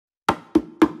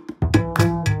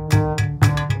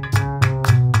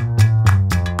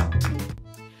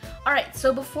Alright,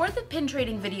 so before the pin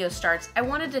trading video starts, I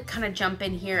wanted to kind of jump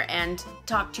in here and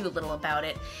talk to you a little about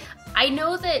it. I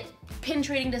know that pin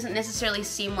trading doesn't necessarily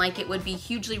seem like it would be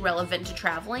hugely relevant to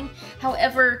traveling.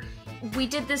 However, we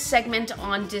did this segment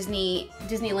on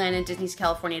Disneyland and Disney's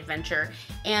California Adventure,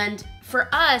 and for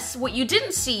us, what you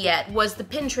didn't see yet was the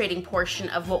pin trading portion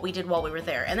of what we did while we were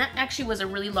there. And that actually was a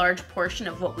really large portion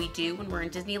of what we do when we're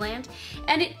in Disneyland.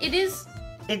 And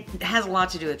it has a lot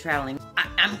to do with traveling.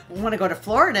 I want to go to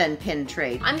Florida and pin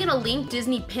trade. I'm gonna link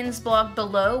Disney Pins blog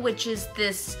below, which is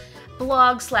this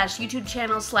blog slash YouTube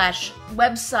channel slash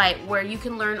website where you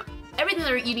can learn everything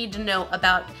that you need to know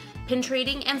about pin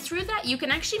trading, and through that you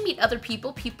can actually meet other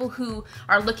people who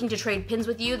are looking to trade pins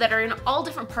with you that are in all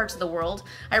different parts of the world.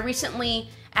 I recently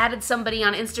added somebody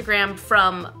on Instagram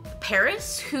from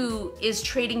Paris who is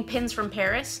trading pins from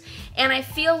Paris, and I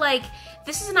feel like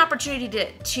this is an opportunity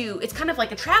to it's kind of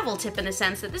like a travel tip in the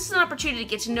sense that this is an opportunity to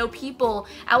get to know people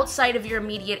outside of your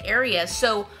immediate area.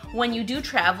 So when you do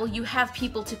travel, you have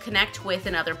people to connect with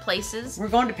in other places. We're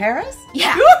going to Paris?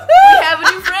 Yeah, we have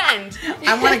a new friend.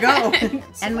 I want to go.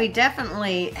 And we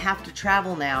definitely have to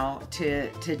travel now to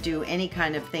do any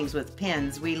kind of things with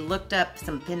pins. We looked up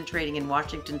some pin trading in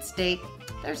Washington State.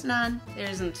 There's none. There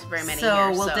isn't very many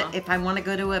here. So if I want to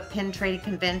go to a pin trading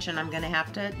convention, I'm going to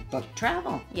have to book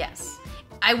travel. Yes.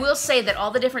 I will say that all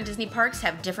the different Disney parks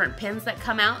have different pins that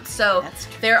come out. So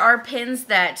there are pins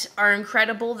that are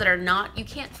incredible that are not, you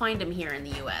can't find them here in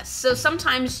the US. So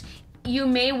sometimes you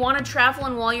may want to travel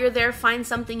and while you're there find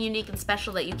something unique and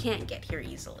special that you can't get here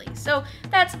easily. So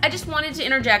I just wanted to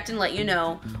interject and let you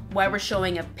know why we're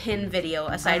showing a pin video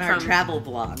aside from travel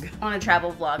vlog. On a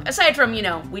travel vlog. Aside from, you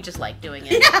know, we just like doing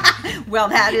it. Yeah. Well,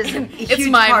 that is a huge it's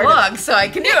my part vlog, so I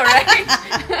can do it,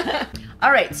 right?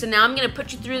 Alright, so now I'm going to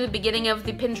put you through the beginning of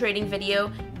the pin trading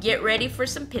video. Get ready for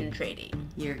some pin trading.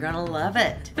 You're going to love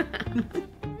it.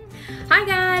 Hi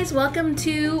guys, welcome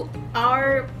to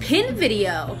our pin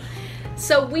video.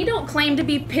 So we don't claim to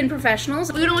be pin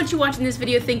professionals. We don't want you watching this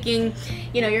video thinking,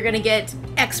 you know, you're going to get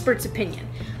expert's opinion.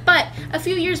 But a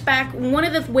few years back, one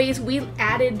of the ways we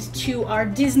added to our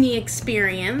Disney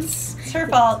experience... It's her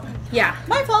fault. Yeah.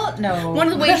 My fault? No. One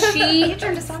of the ways she... You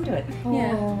turned us on to it. Oh,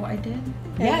 yeah. I did?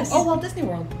 Yes. Oh, Walt Disney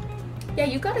World. Yeah,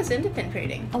 you got us into pin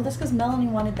trading. Oh, that's because Melanie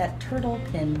wanted that turtle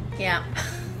pin. Yeah.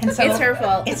 And so it's her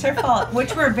fault. It's her fault,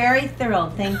 which we're very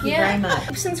thrilled. Thank you very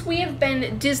much. Since we have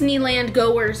been Disneyland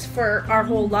goers for our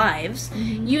whole lives,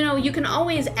 you know, you can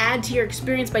always add to your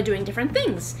experience by doing different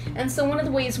things. And so one of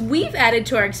the ways we've added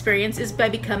to our experience is by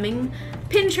becoming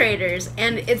pin traders.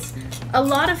 And it's a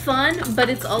lot of fun, but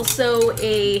it's also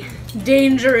a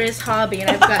dangerous hobby.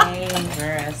 And I've got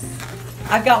dangerous.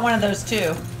 I've got one of those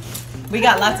too. We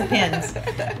got lots of pins.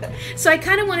 So I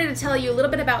kind of wanted to tell you a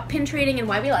little bit about pin trading and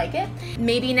why we like it.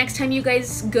 Maybe next time you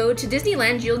guys go to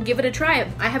Disneyland, you'll give it a try.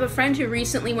 I have a friend who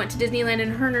recently went to Disneyland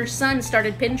and her and her son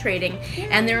started pin trading,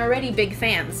 and they're already big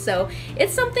fans. So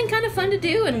it's something kind of fun to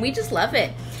do, and we just love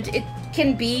it. It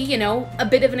can be, you know, a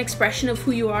bit of an expression of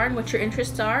who you are and what your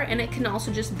interests are, and it can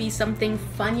also just be something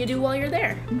fun you do while you're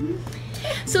there.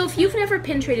 So if you've never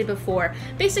pin traded before,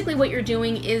 basically what you're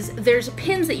doing is there's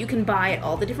pins that you can buy at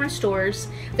all the different stores.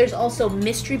 There's also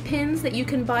mystery pins that you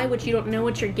can buy, which you don't know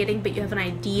what you're getting, but you have an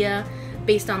idea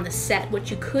based on the set what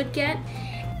you could get.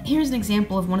 Here's an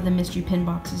example of one of the mystery pin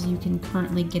boxes you can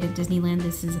currently get at Disneyland.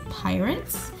 This is a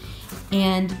Pirates,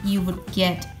 and you would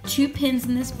get 2 pins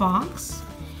in this box,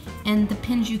 and the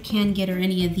pins you can get are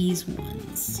any of these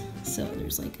ones. So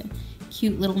there's like a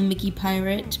cute little Mickey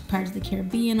pirate, Pirates of the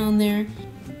Caribbean on there.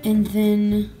 And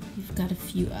then we've got a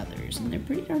few others, and they're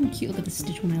pretty darn cute. Look at the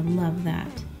Stitch one, I love that.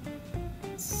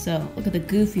 So look at the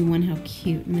Goofy one, how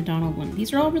cute, and the Donald one.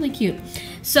 These are all really cute.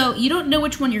 So you don't know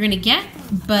which one you're gonna get,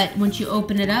 but once you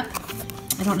open it up,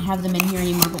 I don't have them in here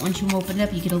anymore, but once you open it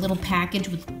up, you get a little package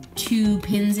with 2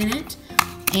 pins in it,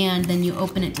 and then you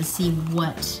open it to see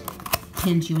what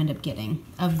pins you end up getting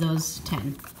of those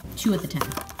 10. 2 of the 10.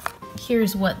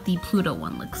 Here's what the Pluto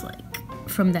one looks like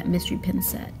from that mystery pin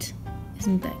set.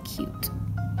 Isn't that cute?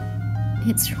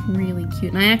 It's really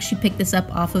cute. And I actually picked this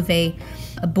up off of a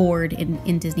board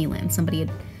in Disneyland. Somebody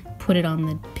had put it on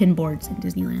the pin boards in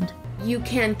Disneyland. You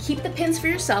can keep the pins for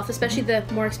yourself, especially the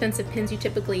more expensive pins. You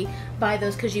typically buy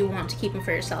those because you want to keep them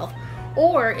for yourself.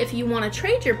 Or if you want to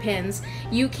trade your pins,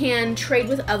 you can trade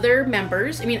with other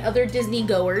members, other Disney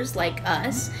goers like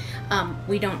us.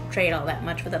 We don't trade all that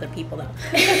much with other people though.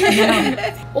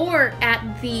 Or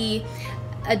at the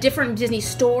different Disney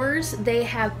stores, they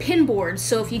have pin boards.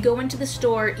 So if you go into the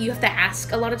store, you have to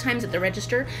ask a lot of times at the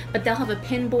register, but they'll have a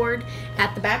pin board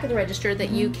at the back of the register that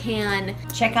you can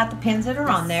check out the pins that are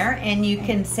on there, and you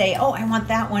can say, oh, I want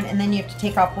that one, and then you have to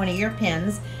take off one of your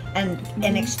pins and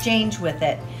exchange with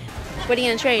it. What are you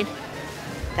gonna trade?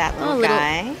 That little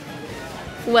guy.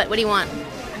 What do you want? I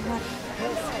want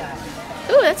this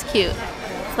guy. Ooh, that's cute.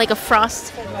 Like a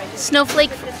frost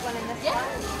snowflake.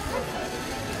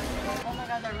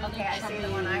 Okay, I see the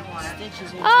one I want.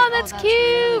 Oh, that's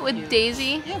cute with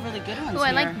Daisy. Yeah, really good ones. Oh,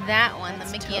 I like here. that one, the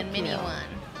Mickey and Minnie one.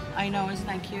 I know, isn't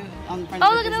that cute? On the front Oh,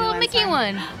 of look at the little Disneyland Mickey sign.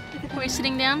 one. Where he's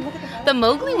sitting down. The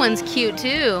Mowgli one's cute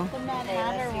too. The Mad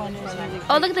Hatter one is really cute.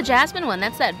 Oh, look at the Jasmine one.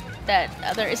 That's that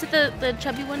other. Is it the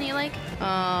chubby one that you like?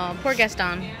 Oh, poor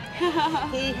Gaston.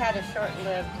 He had a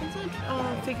short-lived. Is it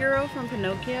Figaro from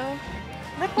Pinocchio?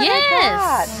 Look what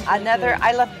Yes. I got. Another.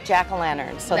 I love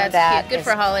jack-o'-lanterns, so That's that cute. Good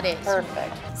for is holidays.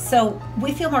 Perfect. So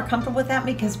we feel more comfortable with that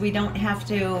because we don't have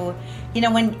to, you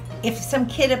know, if some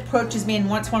kid approaches me and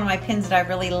wants one of my pins that I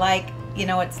really like, you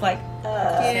know, it's like,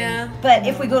 Yeah. But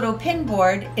if we go to a pin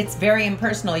board, it's very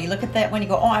impersonal. You look at that one, you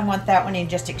go, oh, I want that one, and you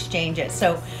just exchange it.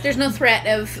 So There's no threat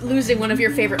of losing one of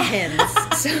your favorite pins.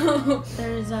 So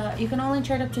There's you can only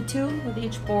trade up to 2 with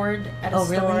each board at a Oh,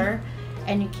 really? store,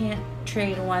 and you can't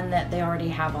trade one that they already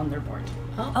have on their board.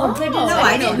 oh, good to know.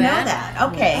 I didn't know that.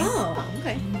 Okay. Oh,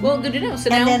 okay. Well, good to know.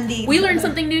 So And now then we learned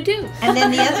something new too. And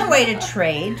then the other way to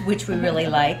trade, which we really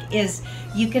like, is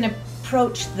you can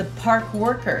approach the park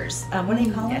workers. What do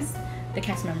you call them? The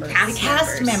cast members. The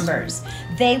cast members.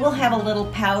 They will have a little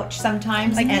pouch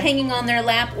sometimes, Like and, hanging on their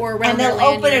lap or around and their they'll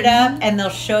open lanyard. it up and they'll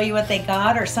show you what they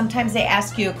got. Or sometimes they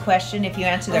ask you a question if you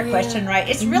answer their question right.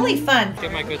 It's really fun.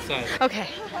 Get my good side. Okay.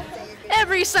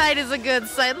 Every side is a good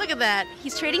side. Look at that.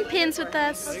 He's trading pins with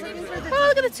us. Oh,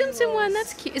 look at the Tsum Tsum one.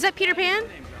 That's cute. Is that Peter Pan?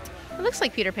 It looks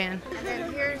like Peter Pan. And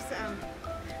then here's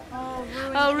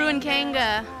Oh, Ruin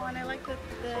Kanga. Oh, and I like the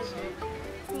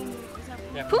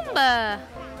Pumbaa.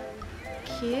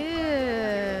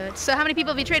 Cute. So how many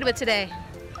people have you traded with today?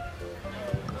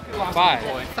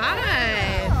 5.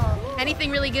 5.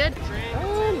 Anything really good?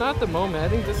 Not the moment. I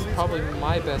think this is probably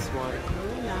my best one.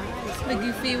 The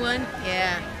goofy one?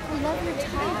 Yeah.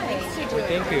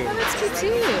 Thank you. That's cute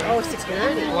too. Oh,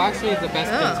 security. Well, actually, the best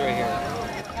pins right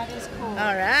here.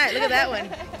 All right, look at that one.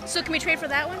 So can we trade for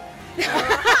that one? You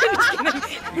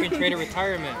can trade a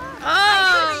retirement.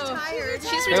 Oh,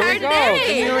 she's There we retired go. Give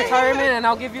me today. a retirement and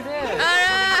I'll give you this.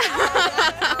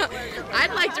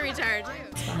 I'd like to retire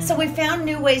too. So we found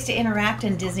new ways to interact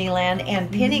in Disneyland, and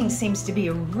pinning seems to be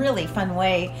a really fun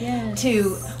way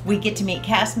we get to meet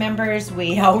cast members.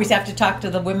 We always have to talk to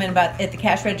the women at the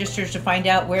cash registers to find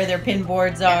out where their pin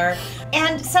boards are.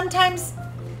 And sometimes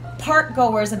park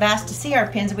goers have asked to see our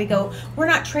pins, and we go, we're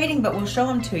not trading, but we'll show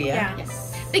them to you. Yeah.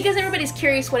 Because everybody's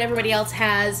curious what everybody else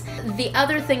has. The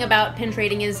other thing about pin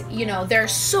trading is, you know, there are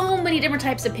so many different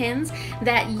types of pins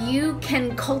that you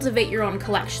can cultivate your own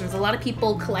collections. A lot of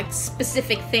people collect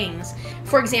specific things.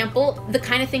 For example, the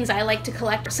kind of things I like to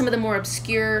collect are some of the more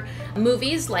obscure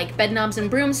movies like Bedknobs and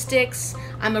Broomsticks.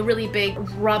 I'm a really big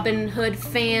Robin Hood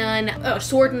fan. Oh,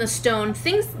 Sword in the Stone.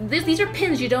 These are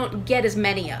pins you don't get as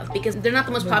many of because they're not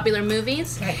the most popular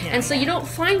movies. And so you don't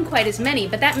find quite as many,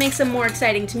 but that makes them more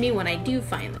exciting to me when I do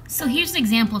find them. So here's an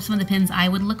example of some of the pins I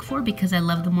would look for because I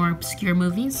love the more obscure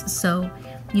movies. So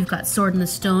you've got Sword in the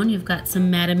Stone, you've got some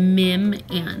Madame Mim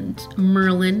and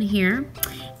Merlin here.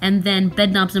 And then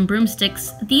Bedknobs and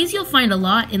Broomsticks. These you'll find a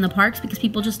lot in the parks because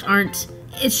people just it's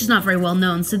just not very well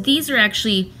known. So these are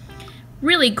actually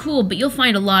really cool, but you'll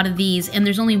find a lot of these, and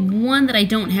there's only one that I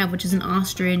don't have, which is an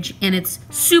ostrich, and it's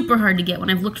super hard to get. When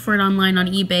I've looked for it online on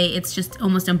eBay, it's just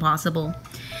almost impossible.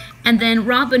 And then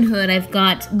Robin Hood, I've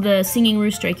got the singing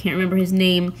rooster, I can't remember his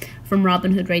name, from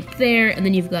Robin Hood right there, and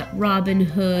then you've got Robin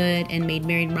Hood and Maid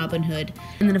Marian Robin Hood.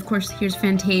 And then of course here's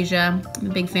Fantasia. I'm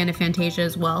a big fan of Fantasia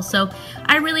as well. So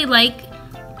I really like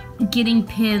getting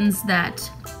pins that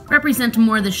represent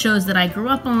more of the shows that I grew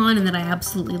up on and that I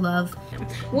absolutely love.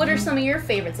 What are some of your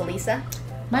favorites, Alissa?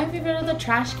 My favorite are the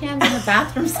trash cans and the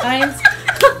bathroom signs.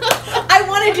 I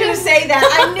wanted you to say that.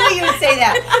 I knew you would say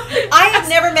that. I have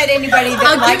never met anybody that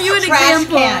I'll likes give you an trash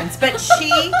example. cans,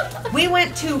 but we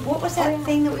went to, what was that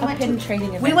thing that we went pin to? trading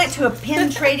event. We went to a pin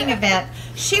trading event.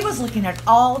 She was looking at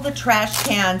all the trash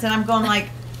cans, and I'm going like,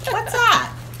 what's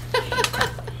that?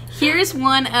 Here's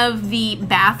one of the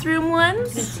bathroom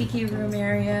ones. The tiki room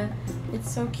area.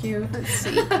 It's so cute. Let's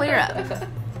see, clear up.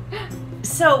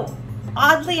 So,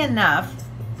 oddly enough,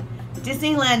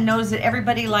 Disneyland knows that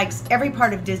everybody likes every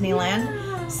part of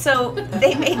Disneyland. So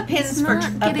they made pins for not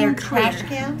of their getting trash clear.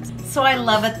 cans. So I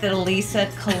love it that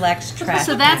Alissa collects trash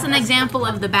So that's an cans. example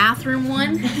of the bathroom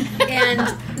one,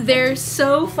 and they're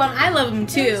so fun. I love them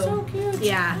too. So cute.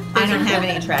 Yeah. I don't have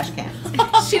any trash cans.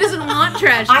 She doesn't want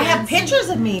trash cans. I have pictures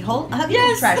of me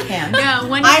hugging trash cans. Yeah,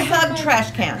 when I hug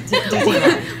trash cans at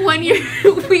Disneyland. One year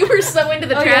we were so into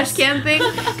the trash yes. can thing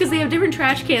because they have different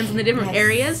trash cans in the different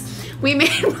areas. We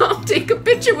made Mom take a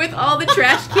picture with all the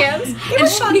trash cans,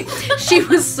 and she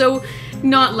was so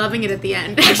not loving it at the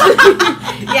end.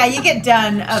 Yeah, you get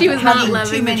done of She was not hugging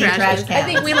loving too the many trash trash cans. cans. I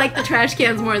think we liked the trash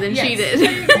cans more than she did.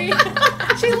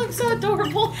 She looks so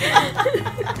adorable.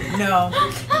 No,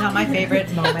 not my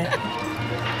favorite moment.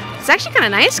 It's actually kind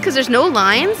of nice because there's no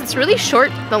lines. It's really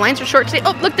short. The lines are short today.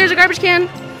 Oh, look, there's a garbage can.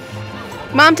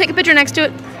 Mom, take a picture next to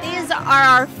it. These are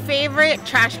our favorite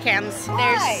trash cans.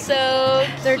 They're so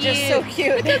cute. They're just so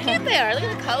cute. Look how cute they are. Look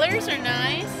at the colors are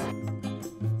nice.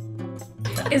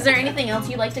 Is there anything else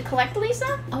you'd like to collect,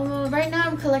 Lisa? Right now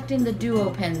I'm collecting the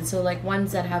duo pins, so like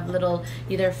ones that have little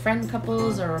either friend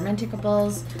couples or romantic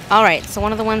couples. All right, so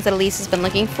one of the ones that Elisa's been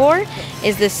looking for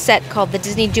is this set called the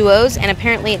Disney Duos, and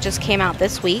apparently it just came out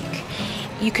this week.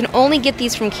 You can only get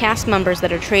these from cast members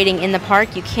that are trading in the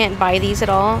park. You can't buy these at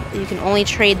all. You can only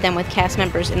trade them with cast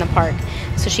members in the park.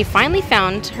 So she finally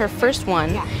found her first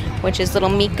one, which is little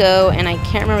Miko, and I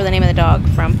can't remember the name of the dog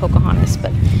from Pocahontas,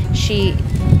 but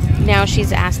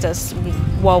she's asked us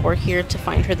while we're here to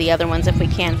find her the other ones if we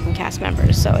can from cast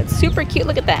members. So it's super cute.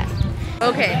 Look at that.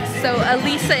 Okay, so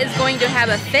Alissa is going to have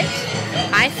a fit.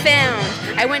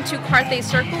 I went to Carthay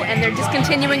Circle and they're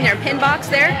discontinuing their pin box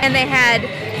there, and they had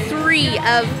 3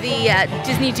 of the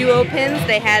Disney Duo pins.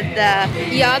 They had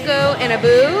the Iago and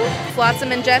Abu,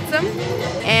 Flotsam and Jetsam,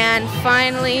 and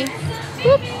finally,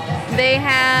 whoop, they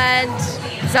had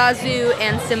Zazu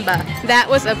and Simba. That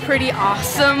was a pretty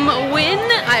awesome win.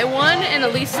 I won, and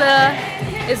Alissa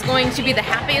is going to be the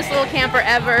happiest little camper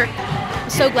ever. I'm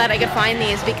so glad I could find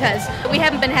these because we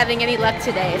haven't been having any luck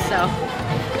today, so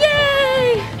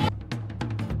yay!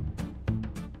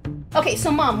 Okay,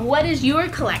 so Mom, what is your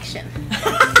collection?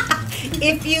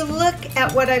 If you look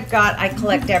at what I've got, I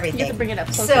collect everything. You have to bring it up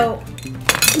closer. So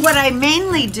what I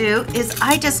mainly do is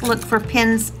I just look for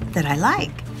pins that I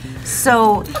like.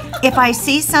 So if I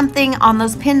see something on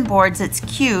those pin boards that's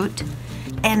cute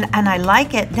and I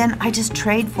like it, then I just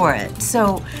trade for it.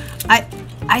 So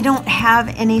I don't have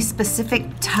any specific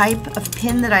type of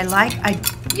pin that I like.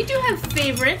 You do have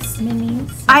favorites.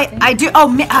 Minis. I do.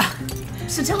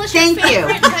 So tell us Thank your you.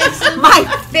 favorite types of... My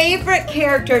favorite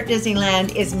character at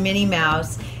Disneyland is Minnie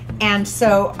Mouse. And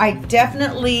so I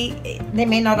definitely, they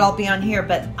may not all be on here,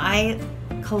 but I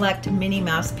collect Minnie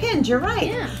Mouse pins. You're right.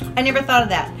 Yeah. I never thought of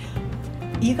that.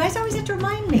 You guys always have to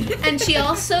remind me. And she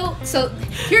also, so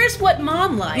here's what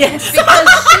Mom likes. Yes.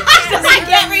 Because I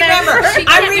can't remember. She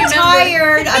I'm can't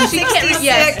retired. I'm She can't 66.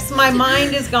 yes. My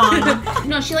mind is gone.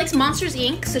 No, she likes Monsters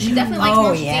Inc., so she definitely likes Oh,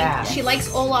 Monsters yeah. Inc. She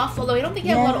likes Olaf, although I don't think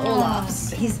you have a lot of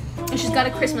Olafs. And she's got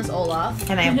a Christmas Olaf.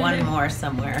 And I have one more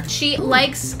somewhere. She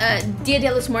likes Dia de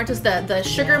los Muertos, the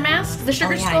sugar mask, the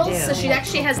sugar Oh, yeah, I skulls. do. So she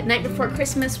actually has a Night Before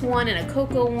Christmas one and a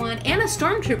Coco one and a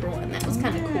Stormtrooper one. That was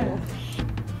kind of cool.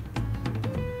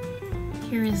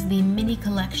 Here is the mini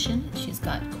collection. She's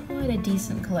got quite a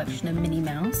decent collection of Minnie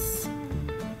Mouse.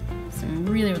 Some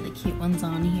really, really cute ones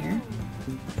on here.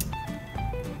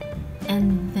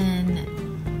 And then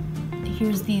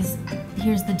here's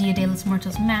the Dia de los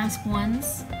Muertos mask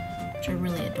ones, which are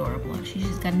really adorable. Actually,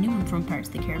 she's got a new one from Pirates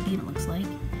of the Caribbean, it looks like.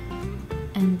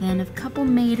 And then a couple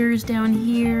Maters down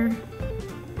here.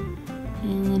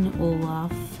 And then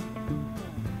Olaf.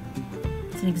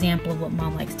 It's an example of what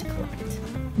Mom likes to collect.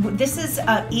 This is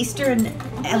Easter, and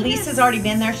Elissa's already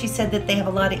been there. She said that they have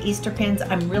a lot of Easter pins.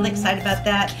 I'm really excited about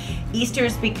that. Easter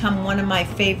has become one of my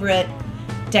favorite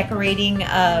decorating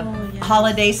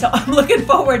holidays, so I'm looking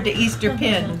forward to Easter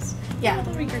pins. Yeah,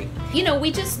 that'd be great. You know,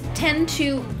 we just tend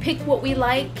to pick what we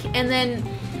like, and then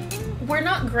we're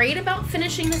not great about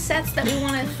finishing the sets that we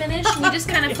want to finish. We just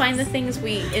kind of find the things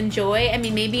we enjoy. I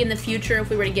mean, maybe in the future, if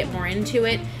we were to get more into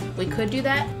it, we could do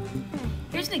that.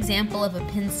 Here's an example of a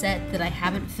pin set that I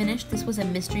haven't finished. This was a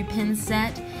mystery pin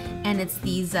set, and it's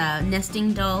these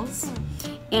nesting dolls.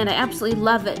 And I absolutely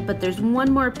love it, but there's one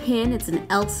more pin. It's an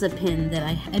Elsa pin that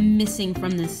I am missing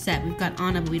from this set. We've got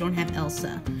Anna, but we don't have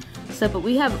Elsa. So, but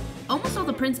we have almost all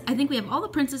the I think we have all the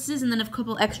princesses, and then a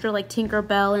couple extra like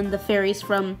Tinkerbell and the fairies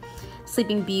from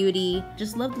Sleeping Beauty.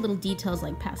 Just love the little details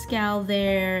like Pascal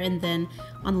there, and then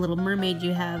on the Little Mermaid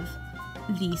you have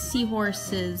the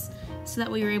seahorses. So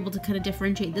that way you're able to kind of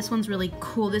differentiate. This one's really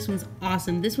cool. This one's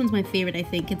awesome. This one's my favorite, I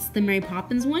think. It's the Mary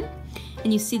Poppins one.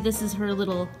 And you see this is her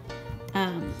little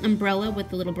umbrella with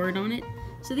the little bird on it.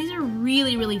 So these are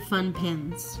really, really fun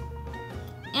pins.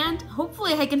 And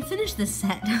hopefully I can finish this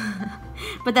set.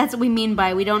 But that's what we mean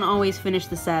by we don't always finish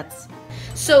the sets.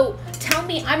 So tell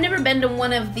me, I've never been to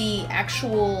one of the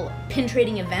actual pin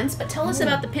trading events, but tell us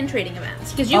about the pin trading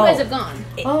events, because you guys have gone.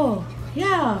 Oh,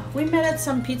 yeah. We met at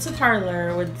some pizza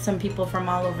parlor with some people from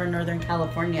all over Northern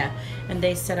California, and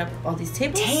they set up all these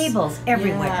tables. Tables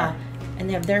everywhere. Yeah. And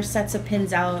they have their sets of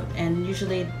pins out, and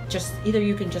usually just either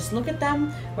you can just look at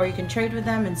them, or you can trade with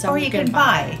them, and some Or you can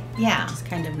buy. Yeah. Which is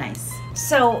kind of nice.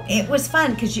 So it was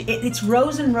fun because it's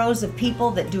rows and rows of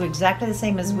people that do exactly the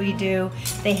same as we do.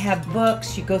 They have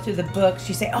books. You go through the books.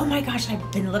 You say, "Oh my gosh,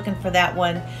 I've been looking for that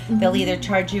one." They'll either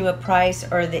charge you a price,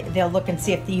 or they'll look and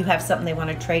see if you have something they want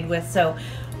to trade with. So,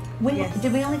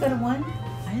 did we only go to one?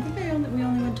 I think we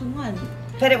only went to one.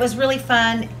 But it was really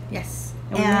fun. Yes.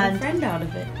 And we made a friend out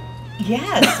of it.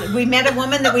 Yes, we met a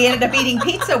woman that we ended up eating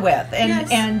pizza with,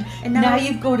 and now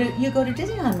you go to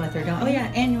Disneyland with her, don't you? Oh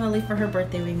yeah, annually for her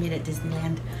birthday we meet at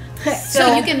Disneyland.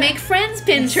 So you can make friends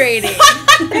pin trading.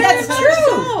 That's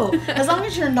true. As long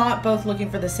as you're not both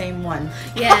looking for the same one.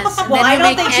 Yes. Well, I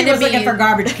don't think she was looking for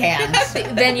garbage cans.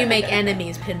 Then you make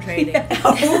enemies pin trading.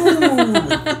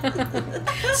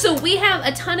 So we have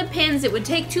a ton of pins. It would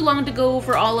take too long to go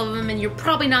over all of them, and you're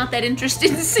probably not that interested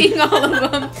in seeing all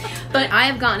of them. But I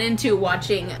have gotten into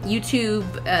watching YouTube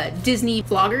Disney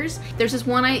vloggers. There's this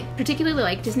one I particularly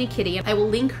like, Disney Kitty. I will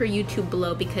link her YouTube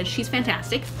below because she's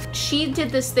fantastic. She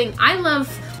did this thing. I love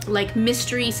like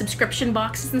mystery subscription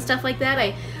boxes and stuff like that.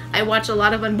 I watch a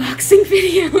lot of unboxing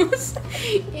videos.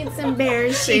 It's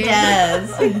embarrassing. She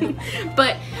does.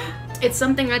 But it's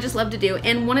something I just love to do.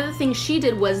 And one of the things she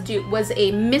did was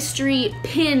a mystery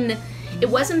pin. It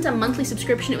wasn't a monthly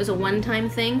subscription, it was a one-time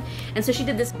thing. And so she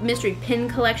did this mystery pin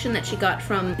collection that she got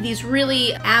from these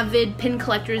really avid pin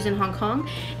collectors in Hong Kong.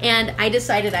 And I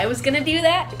decided I was gonna do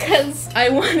that because I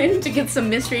wanted to get some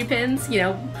mystery pins. You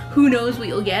know, who knows what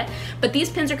you'll get. But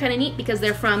these pins are kind of neat because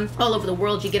they're from all over the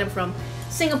world. You get them from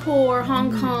Singapore,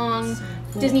 Hong Kong,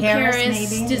 Disney Paris,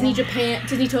 Disney Japan,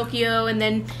 Disney Tokyo, and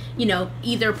then, you know,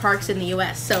 either parks in the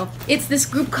US. So it's this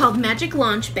group called Magic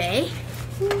Launch Bay.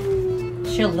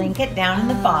 She'll link it down in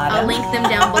the bottom. I'll link them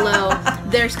down below.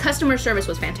 Their customer service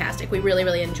was fantastic. We really,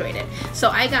 really enjoyed it.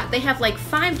 So they have like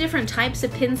 5 different types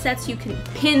of pin sets you can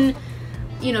pin,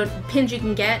 you know, pins you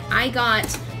can get. I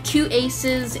got 2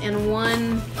 aces and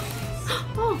one.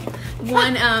 You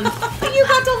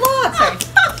got a lot. Sorry.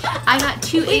 I got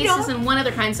 2 aces and one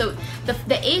other kind. So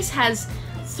the ace has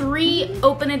 3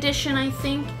 open edition, I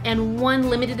think, and 1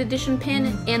 limited edition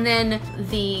pin, and then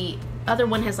the other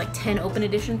one has like 10 open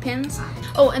edition pins.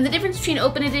 Oh, and the difference between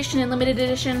open edition and limited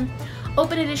edition: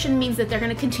 open edition means that they're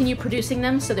going to continue producing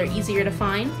them, so they're easier to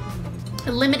find.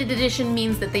 A limited edition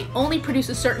means that they only produce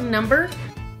a certain number.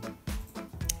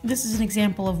 This is an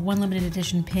example of one limited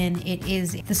edition pin. It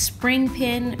is the spring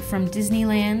pin from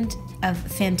Disneyland of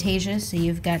Fantasia. So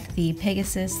you've got the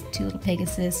Pegasus, 2 little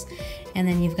Pegasus, and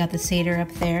then you've got the satyr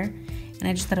up there. And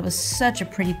I just thought it was such a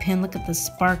pretty pin. Look at the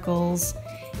sparkles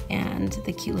and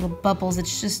the cute little bubbles.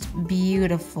 It's just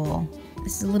beautiful.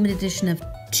 This is a limited edition of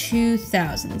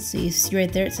 2000. So you see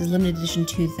right there, it says limited edition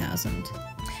 2000.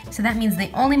 So that means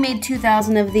they only made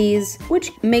 2,000 of these,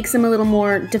 which makes them a little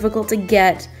more difficult to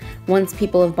get once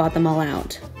people have bought them all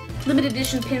out. Limited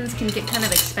edition pins can get kind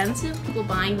of expensive, people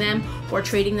buying them or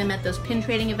trading them at those pin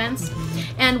trading events.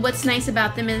 And what's nice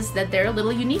about them is that they're a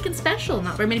little unique and special.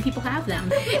 Not very many people have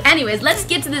them. Anyways, let's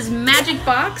get to this magic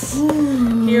box.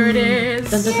 Here it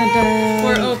is. Dun, dun, dun, dun.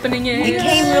 We're opening it. It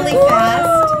came really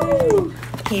fast.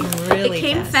 It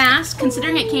came fast.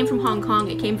 Considering it came from Hong Kong,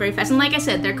 it came very fast. And like I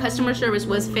said, their customer service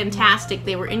was fantastic.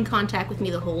 They were in contact with me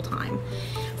the whole time.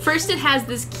 First, it has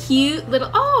this cute little,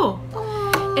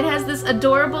 it has this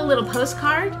adorable little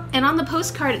postcard, and on the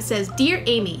postcard it says, "Dear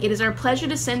Amy, it is our pleasure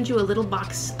to send you a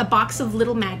box of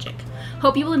little magic.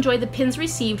 Hope you will enjoy the pins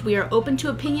received. We are open to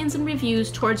opinions and reviews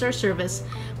towards our service.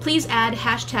 Please add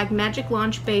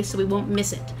 #MagicLaunchBay so we won't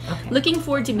miss it. Okay. Looking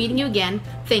forward to meeting you again.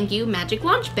 Thank you, Magic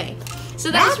Launch Bay." So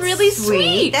that's really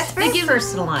sweet. That's very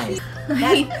personalized.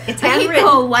 It's handwritten. I hate the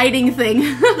whole lighting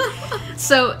thing.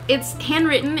 So it's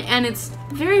handwritten and it's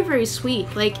very, very sweet.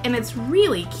 And it's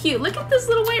really cute. Look at this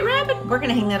little white rabbit. We're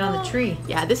gonna hang that on the tree.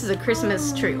 Yeah, this is a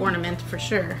Christmas tree ornament for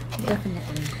sure.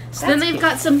 Definitely. So then they've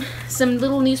got some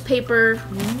little newspaper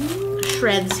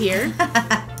shreds here.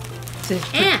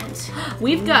 And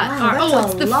we've got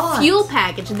it's the fuel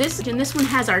package. This one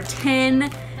has our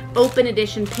 10 open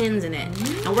edition pins in it.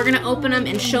 And we're gonna open them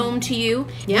and show them to you.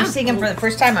 You're seeing them for the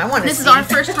first time. I want to see. This is our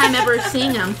first time ever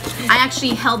seeing them. I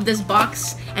actually held this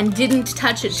box and didn't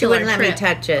touch it. She wouldn't let me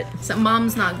touch it. So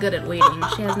Mom's not good at waiting.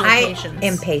 She has no patience. I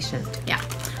am patient. Yeah.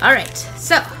 All right.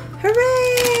 So,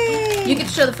 hooray! You get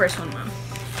to show the first one, Mom.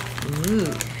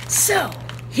 Ooh. So,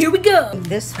 here we go.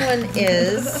 This one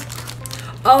is.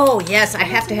 Oh yes, I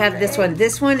have to have this one.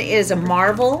 This one is a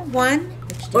Marvel one.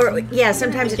 Or yeah,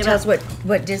 sometimes it tells what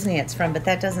Disney it's from, but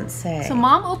that doesn't say. So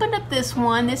Mom opened up this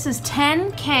one. This is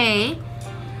 10K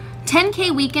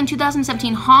weekend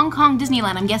 2017 Hong Kong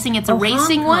Disneyland. I'm guessing it's a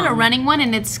racing one, a running one,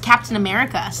 and it's Captain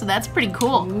America. So that's pretty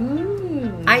cool.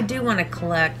 Ooh. I do want to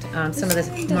collect some of this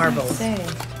Marvels.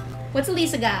 What's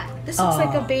Alissa got? This looks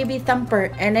like a baby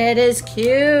thumper, and it is cute.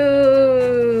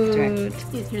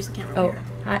 Here's the camera. Oh,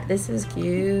 hi, this is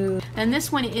cute. And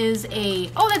this one is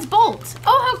that's Bolt.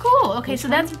 Oh, how cool. Okay, so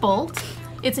that's Bolt.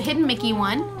 It's a hidden Mickey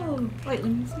one. Oh, wait,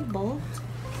 let me see Bolt.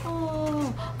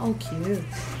 Oh, cute.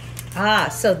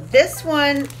 So this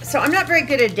one, so I'm not very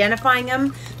good at identifying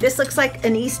them. This looks like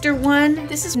an Easter one.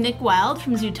 This is Nick Wilde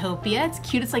from Zootopia. It's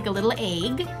cute. It's like a little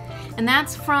egg. And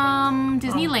that's from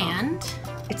Disneyland.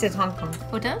 It says Hong Kong.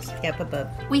 Oh, it does? Yeah, up above.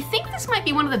 We think this might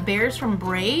be one of the bears from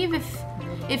Brave.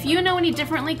 If you know any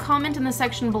differently, comment in the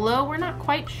section below. We're not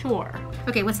quite sure.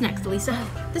 Okay, what's next, Alissa?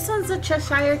 This one's a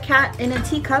Cheshire cat in a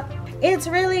teacup. It's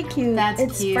really cute.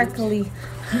 It's cute. Sparkly.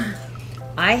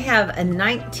 I have a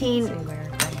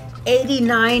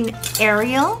 1989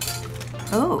 Ariel.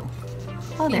 Oh,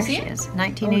 there she is.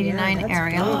 1989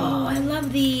 Ariel. Oh, I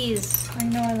love these. I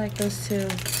know, I like those too.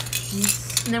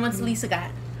 And then what's Alissa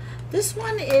got? This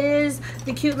one is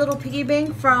the cute little piggy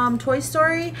bank from Toy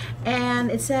Story,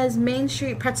 and it says Main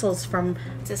Street Pretzels from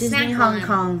Disney Hong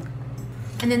Kong.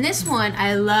 And then this one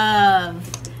I love.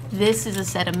 This is a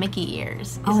set of Mickey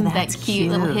ears. Isn't that cute?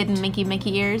 Little hidden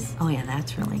Mickey ears. Oh yeah,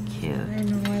 that's really cute. I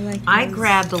know, I like those. I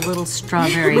grabbed a little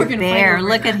strawberry bear.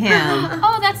 Look at him.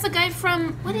 Oh, that's the guy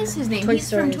from, what is his name? He's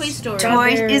from Toy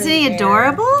Story. Isn't he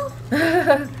adorable?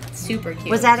 Super cute.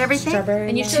 Was that everything? Strawberry.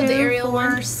 And you showed the Ariel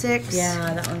one? 4, 6.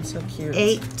 Yeah, that one's so cute.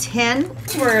 8, 10.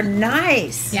 Were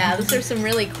nice. Yeah, those are some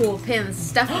really cool pins.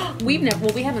 Stuff we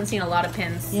haven't seen a lot of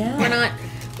pins. Yeah.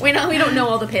 We don't know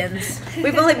all the pins.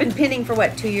 We've only been pinning for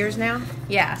what, 2 years now?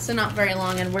 Yeah, so not very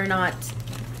long, and we're not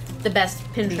the best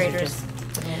pin traders.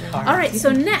 All right, so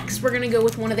next we're gonna go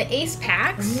with one of the Ace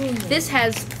packs. This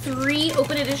has 3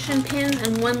 open edition pins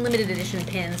and 1 limited edition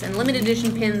pins. And limited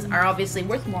edition pins are obviously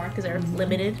worth more because they're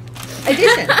limited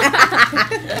edition.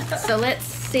 So let's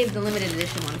save the limited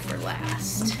edition one for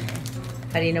last.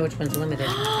 How do you know which one's limited?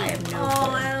 I have no clue.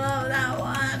 Oh, I love that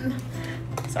one.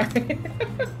 Sorry.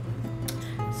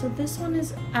 So this one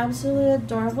is absolutely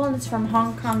adorable, and it's from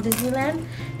Hong Kong Disneyland,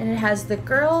 and it has the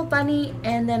girl bunny,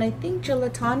 and then I think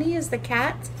Gelatani is the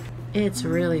cat. It's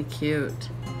really cute.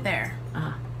 There.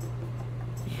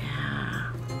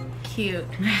 Yeah. Cute.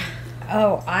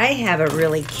 Oh, I have a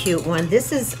really cute one.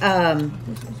 This is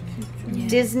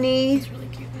Disney. It's really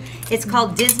cute. It's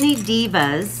called Disney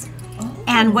Divas.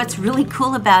 And what's really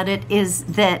cool about it is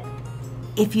that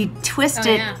if you twist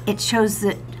it, it shows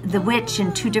the witch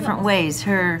in 2 different ways.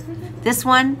 This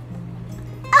one,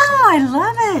 oh, I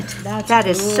love it. That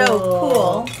is so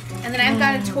cool. And then I've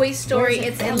got a Toy Story.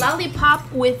 It's a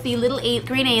lollipop with the little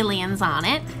green aliens on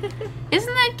it.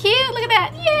 Isn't that cute? Look at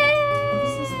that.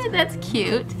 Yay! That's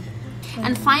cute.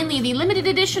 And finally, the limited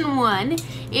edition one.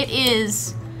 It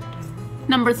is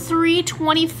number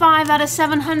 325 out of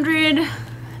 700.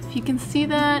 If you can see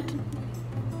that.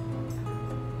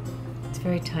 It's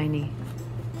very tiny.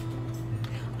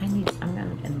 I'm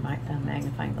gonna get a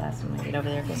magnifying glass when I get over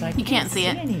there because you can't see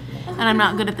it, and I'm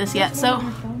not good at this yet. So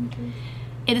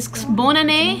it is Bon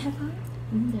Année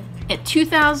at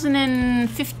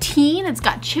 2015. It's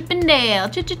got Chip and Dale,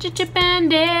 Chip and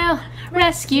Dale,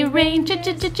 Rescue Ranger,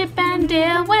 Chip and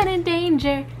Dale, when in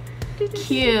danger.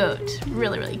 Cute,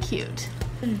 really cute.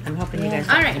 I'm hoping you guys.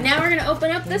 All right, now we're gonna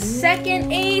open up the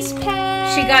second Ace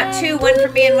pack. She got 2, 1 for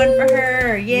me and 1 for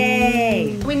her.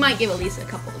 Yay! We might give Alissa a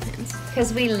couple of pins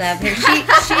because we love her. She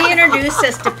introduced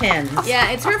us to pins.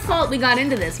 Yeah, it's her fault we got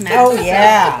into this mess. Oh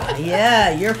yeah,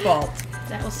 your fault.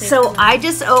 So I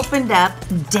just opened up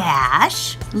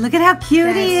Dash. Look at how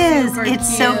cute he is.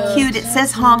 It's so cute. It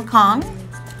says Hong Kong.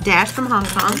 Dash from Hong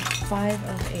Kong. 5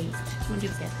 of 8.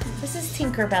 This is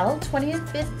Tinkerbell,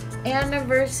 25th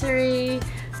anniversary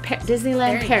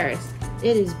Disneyland Paris.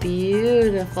 It is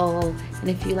beautiful, and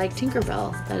if you like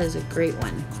Tinkerbell, that is a great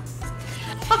one.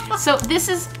 So this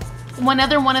is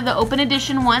another one of the open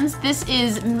edition ones. This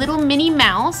is Little Minnie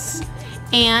Mouse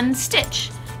and Stitch.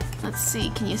 Let's see,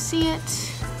 can you see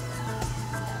it?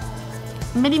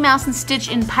 Minnie Mouse and Stitch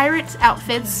in pirate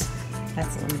outfits.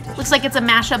 That's limited. Looks like it's a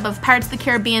mashup of Pirates of the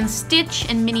Caribbean, Stitch,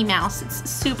 and Minnie Mouse. It's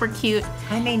super cute.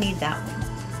 I may need that one.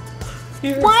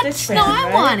 What? No,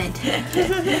 I want it.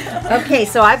 Okay,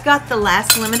 so I've got the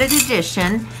last limited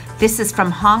edition. This is from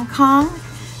Hong Kong.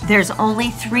 There's only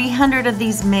 300 of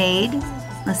these made.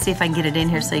 Let's see if I can get it in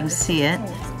here so you can see it.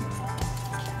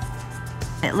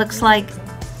 It looks like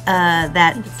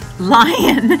that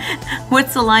lion.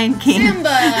 What's the Lion King? Simba.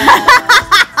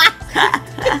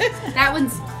 That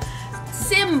one's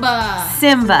Simba.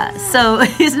 Simba. So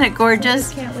isn't it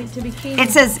gorgeous? Can't wait to be king. It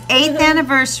says 8th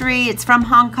anniversary. It's from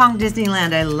Hong Kong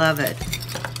Disneyland. I love it.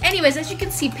 Anyways, as you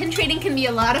can see, pin trading can be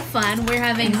a lot of fun. We're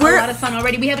having a lot of fun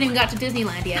already. We haven't even got to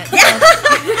Disneyland yet.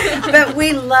 So. But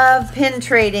we love pin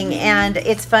trading, and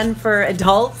it's fun for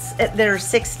adults that are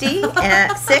 60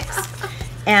 and 6,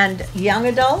 and young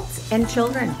adults and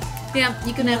children. Yeah,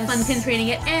 you can have fun pin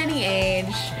trading at any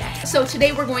age. So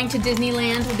today we're going to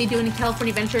Disneyland. We'll be doing a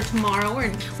California Adventure tomorrow,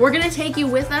 and we're gonna take you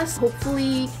with us.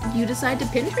 Hopefully you decide to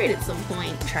pin trade at some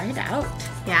point. Try it out.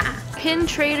 Yeah. Pin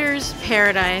Trader's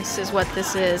Paradise is what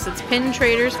this is. It's Pin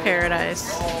Trader's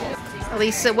Paradise.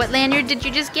 Alissa, what lanyard did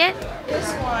you just get? This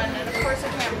one, and of course I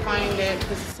can't find it.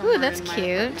 Ooh, that's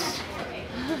cute.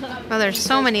 Oh, there's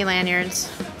so many lanyards.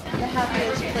 The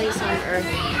happiest place on earth.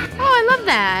 Oh, I love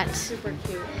that. Super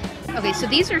cute. Okay, so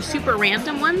these are super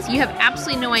random ones. You have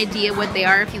absolutely no idea what they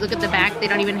are. If you look at the back, they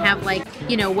don't even have like,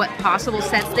 you know, what possible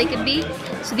sets they could be.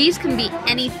 So these can be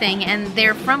anything, and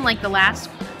they're from like the last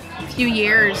few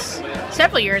years,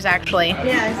 several years actually.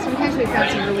 Yeah, sometimes we found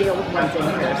some really old ones in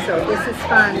here, so this is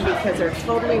fun because they're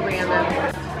totally random.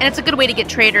 And it's a good way to get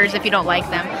traders if you don't like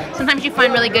them. Sometimes you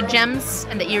find really good gems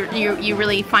and that you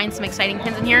really find some exciting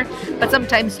pins in here, but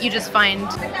sometimes you just find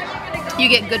you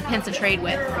get good pins to trade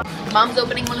with. Mom's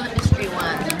opening one of the mystery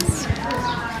ones.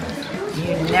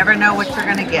 You never know what you're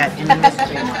going to get in the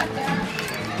mystery one.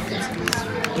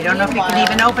 You don't know if you can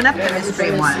even open up the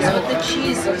mystery one. What the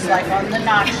cheese looks like on the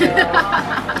nacho.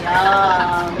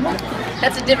 Yum.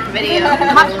 That's a different video.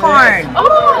 Popcorn.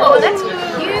 Oh, that's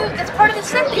cute. That's part of the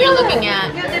set that you're looking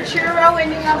at. You have the churro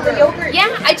and you have the yogurt.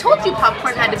 Yeah, I told you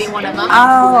popcorn had to be one of them.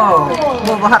 Oh,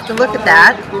 well, we'll have to look at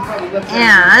that.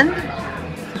 And,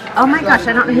 oh my gosh,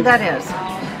 I don't know who that is.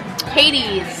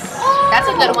 Hades. That's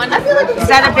a good one. Is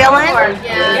that a villain?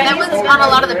 Yeah, that one's on a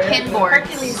lot of the pin boards.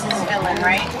 Hercules is villain,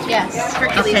 right? Yes,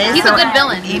 Hercules. Okay, He's so a good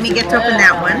villain. Amy gets to open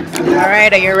that one. All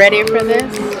right, are you ready for this?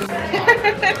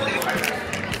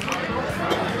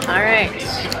 All right.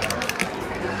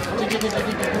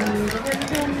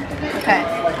 Okay.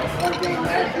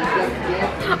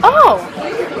 Oh!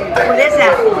 What is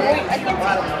that?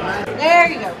 There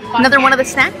you go. Another one of the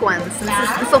snack ones.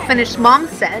 This will finish Mom's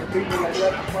set.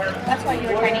 That's why you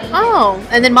were trying to eat. Oh,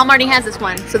 and then Mom already has this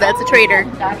one, so that's a trader.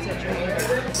 That's a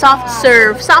treat. Soft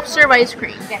serve ice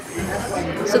cream. Yes.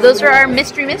 So those are our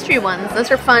mystery ones.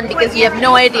 Those are fun because you have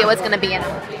no idea what's going to be in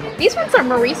them. These ones are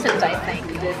more recent, I think.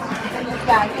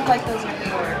 Yeah, I feel like those are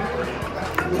newer.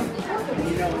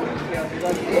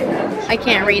 I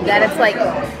can't read that.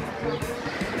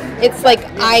 It's like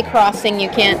eye crossing. You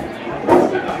can't.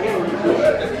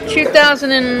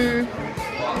 2000 and.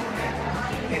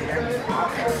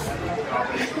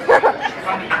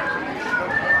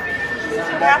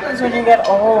 What happens when you get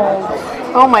old?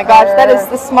 Oh my gosh, that is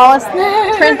the smallest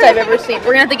print I've ever seen.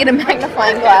 We're gonna have to get a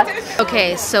magnifying glass.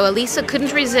 Okay, so Alissa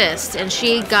couldn't resist, and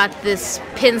she got this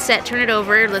pin set. Turn it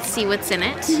over. Let's see what's in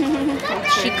it.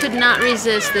 She could not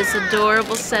resist this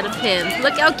adorable set of pins.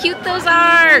 Look how cute those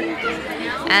are.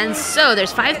 And so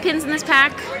there's 5 pins in this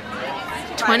pack.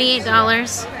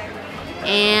 $28.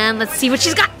 And let's see what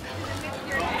she's got.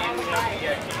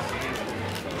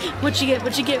 What you get?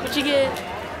 What you get? What you get?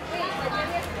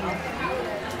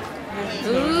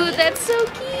 Ooh, that's so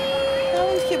cute. That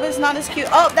one's cute, but it's not as cute.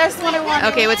 Oh, that's the one I wanted.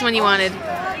 Okay, which one you wanted?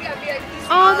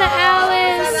 Oh, the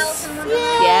Alice.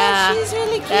 Yeah, she's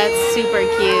really cute. that's super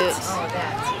cute.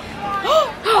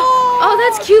 Oh,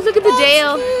 that's cute. Look at the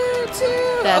Dale. Cute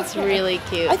too. That's Okay. really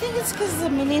cute. I think it's because the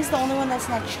Minnie's the only one that's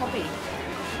not chubby.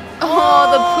 Oh,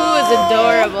 the Pooh is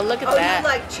adorable. Look at that. You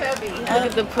like chubby. Look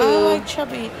at the I Pooh. like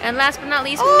chubby. And last but not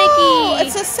least, Oh, Mickey.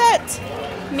 it's a set.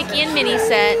 Mickey and Minnie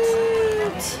set.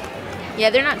 Yeah,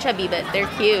 they're not chubby, but they're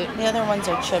cute. The other ones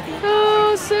are chubby.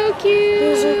 Oh, so cute.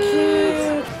 Those are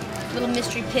cute. Little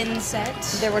mystery pin set.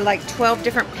 There were like 12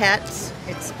 different pets.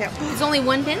 It's only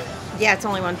one pin? yeah, it's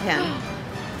only one pen.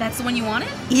 That's the one you wanted?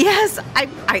 Yes,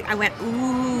 I went,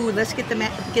 ooh, let's get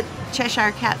get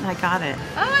Cheshire Cat, and I got it.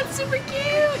 Oh, it's super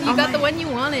cute. You got the one you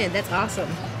wanted. That's awesome.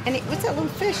 And what's that little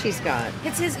fish he's got?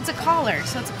 It's a collar.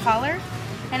 So it's a collar,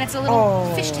 and it's a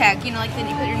little fish tag. You know, like then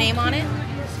you put your name on it.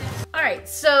 All right. right,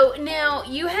 so now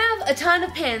you have a ton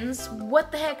of pins.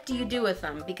 What the heck do you do with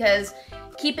them? Because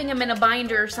keeping them in a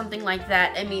binder or something like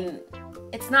that, I mean,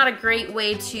 it's not a great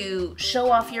way to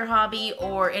show off your hobby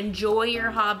or enjoy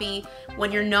your hobby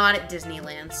when you're not at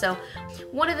Disneyland. So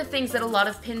one of the things that a lot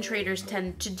of pin traders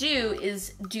tend to do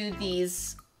is do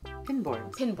these Pin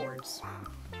boards.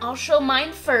 I'll show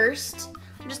mine first.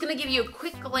 I'm just gonna give you a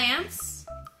quick glance.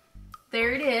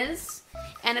 There it is.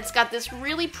 And it's got this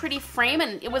really pretty frame,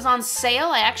 and it was on sale.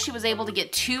 I actually was able to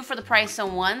get 2 for the price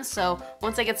of 1. So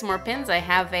once I get some more pins, I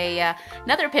have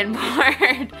another pin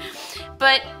board.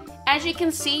 But as you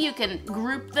can see, you can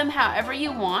group them however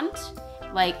you want.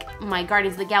 Like my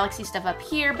Guardians of the Galaxy stuff up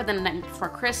here, but then for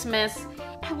Christmas,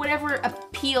 whatever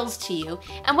appeals to you.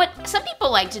 And what some people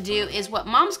like to do is what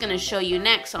Mom's gonna show you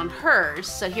next on hers.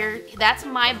 So here, that's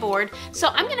my board. So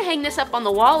I'm gonna hang this up on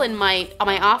the wall in my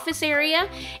office area,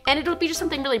 and it'll be just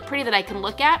something really pretty that I can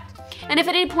look at. And if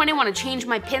at any point I wanna change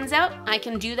my pins out, I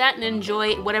can do that and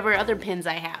enjoy whatever other pins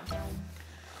I have.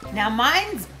 Now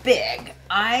mine's big.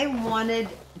 I wanted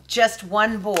just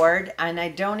one board, and I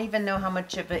don't even know how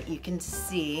much of it you can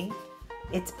see.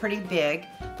 It's pretty big.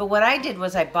 But what I did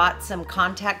was I bought some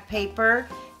contact paper,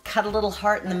 cut a little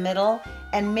heart in the middle,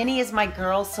 and Minnie is my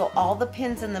girl, so all the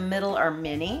pins in the middle are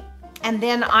Minnie. And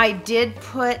then I did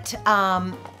put,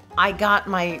 I got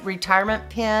my retirement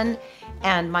pin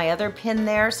and my other pin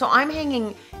there. So I'm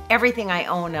hanging everything I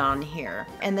own on here.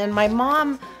 And then my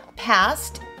mom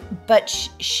passed, but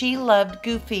she loved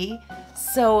Goofy.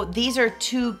 So these are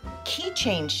 2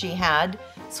 keychains she had.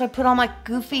 So I put all my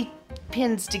Goofy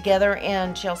pins together,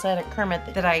 and she also had a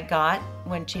Kermit that I got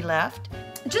when she left.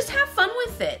 Just have fun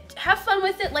with it. Have fun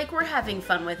with it like we're having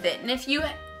fun with it. And if you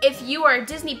are a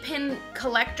Disney pin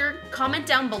collector, comment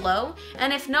down below.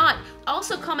 And if not,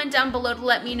 also comment down below to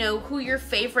let me know who your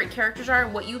favorite characters are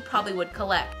and what you probably would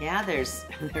collect. Yeah, there's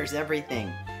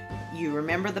everything. You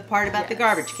remember the part about the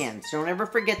garbage cans. Don't ever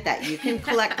forget that. You can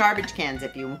collect garbage cans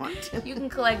if you want. You can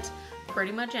collect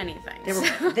pretty much anything.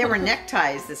 There were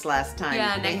neckties this last time.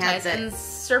 Yeah, neckties and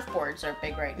surfboards are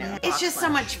big right now. It's just so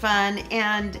much fun,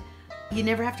 and you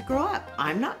never have to grow up.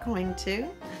 I'm not going to,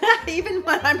 even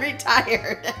when I'm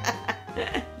retired.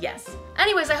 Yes.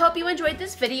 Anyways, I hope you enjoyed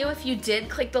this video. If you did,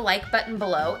 click the like button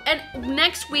below. And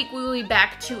next week, we will be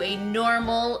back to a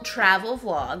normal travel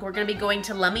vlog. We're going to be going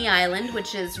to Lummi Island,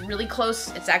 which is really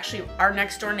close. It's actually our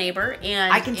next door neighbor.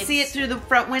 And I can see it through the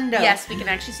front window. Yes, we can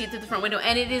actually see it through the front window.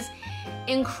 And it is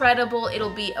incredible.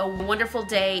 It'll be a wonderful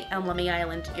day on Lummi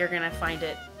Island. You're going to find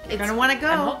it. You're going to want to go.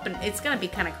 I'm hoping it's going to be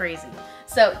kind of crazy.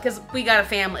 So, because we got a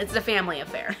family. It's a family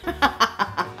affair.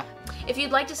 If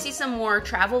you'd like to see some more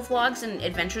travel vlogs and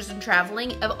adventures in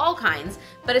traveling of all kinds,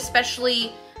 but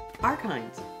especially our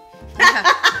kinds,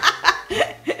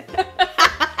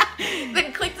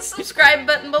 then click the subscribe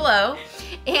button below.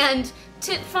 And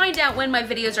to find out when my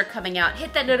videos are coming out,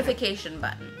 hit that notification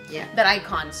button, that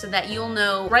icon, so that you'll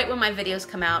know right when my videos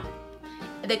come out.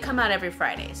 They come out every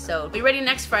Friday, so be ready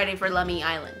next Friday for Lummi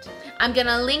Island. I'm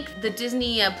gonna link the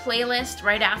Disney playlist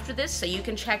right after this, so you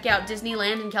can check out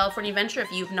Disneyland and California Adventure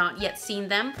if you've not yet seen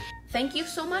them. Thank you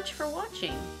so much for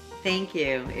watching. Thank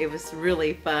you. It was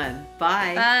really fun.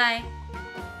 Bye. Bye.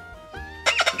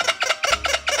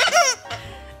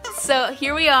 So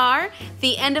here we are,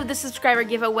 the end of the subscriber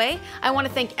giveaway. I want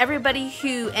to thank everybody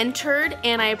who entered,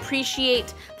 and I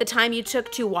appreciate the time you took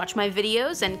to watch my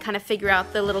videos and kind of figure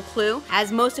out the little clue.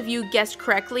 As most of you guessed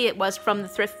correctly, it was from the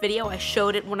thrift video. I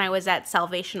showed it when I was at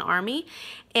Salvation Army,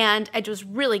 and it was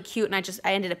really cute, and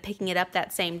I ended up picking it up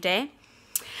that same day.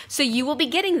 So you will be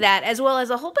getting that, as well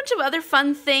as a whole bunch of other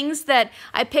fun things that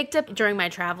I picked up during my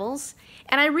travels.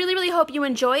 And I really, really hope you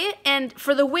enjoy it. And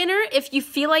for the winner, if you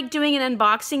feel like doing an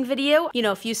unboxing video, you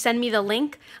know, if you send me the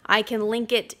link, I can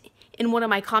link it in one of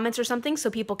my comments or something so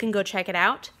people can go check it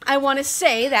out. I want to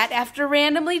say that after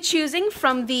randomly choosing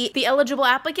from the eligible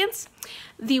applicants,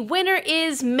 the winner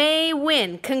is May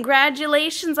Win.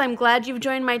 Congratulations, I'm glad you've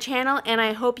joined my channel, and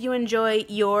I hope you enjoy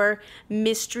your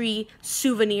mystery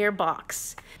souvenir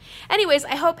box. Anyways,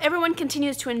 I hope everyone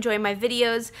continues to enjoy my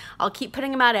videos. I'll keep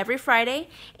putting them out every Friday,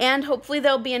 and hopefully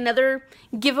there'll be another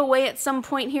giveaway at some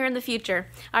point here in the future.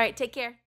 All right, take care.